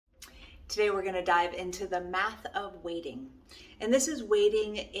Today we're going to dive into the math of waiting. And this is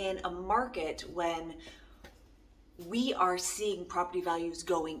waiting in a market when we are seeing property values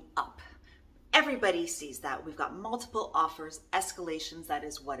going up. Everybody sees that. We've got multiple offers, escalations, that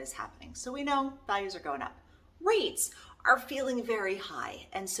is what is happening. So we know values are going up. Rates are feeling very high.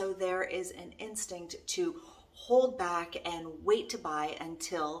 And so there is an instinct to hold back and wait to buy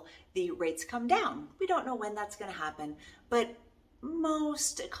until the rates come down. We don't know when that's going to happen, but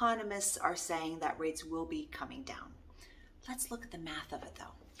most economists are saying that rates will be coming down. Let's look at the math of it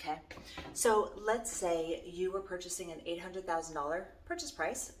though, okay? So let's say you were purchasing an $800,000 purchase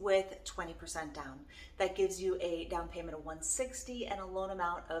price with 20% down. That gives you a down payment of $160 and a loan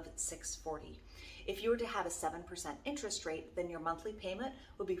amount of $640. If you were to have a 7% interest rate, then your monthly payment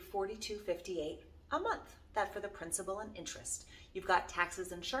would be $42.58 a month. That for the principal and interest. You've got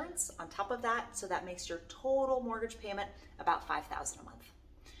taxes, insurance on top of that, so that makes your total mortgage payment about $5,000 a month.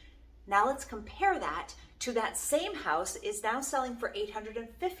 Now let's compare that to that same house is now selling for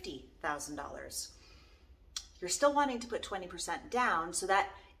 $850,000. You're still wanting to put 20% down, so that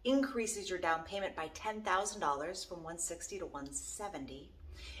increases your down payment by $10,000 from $160 to $170.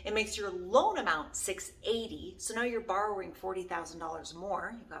 It makes your loan amount $680, so now you're borrowing $40,000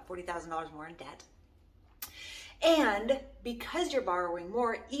 more. You've got $40,000 more in debt. And because you're borrowing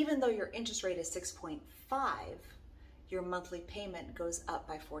more, even though your interest rate is 6.5, your monthly payment goes up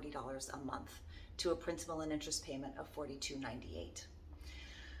by $40 a month to a principal and interest payment of $42.98.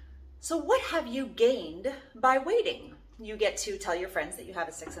 So what have you gained by waiting? You get to tell your friends that you have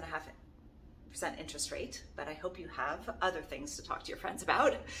a 6.5% interest rate, but I hope you have other things to talk to your friends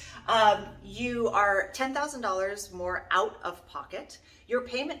about. You are $10,000 more out of pocket. Your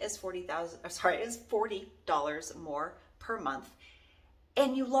payment is $40 more per month,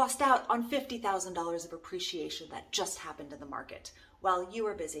 and you lost out on $50,000 of appreciation that just happened in the market while you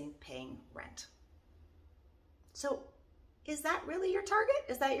were busy paying rent. So, is that really your target?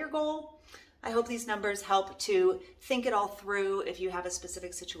 Is that your goal? I hope these numbers help to think it all through. If you have a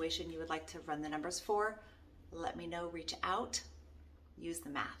specific situation you would like to run the numbers for, let me know, reach out, use the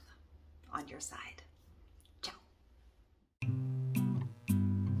math on your side.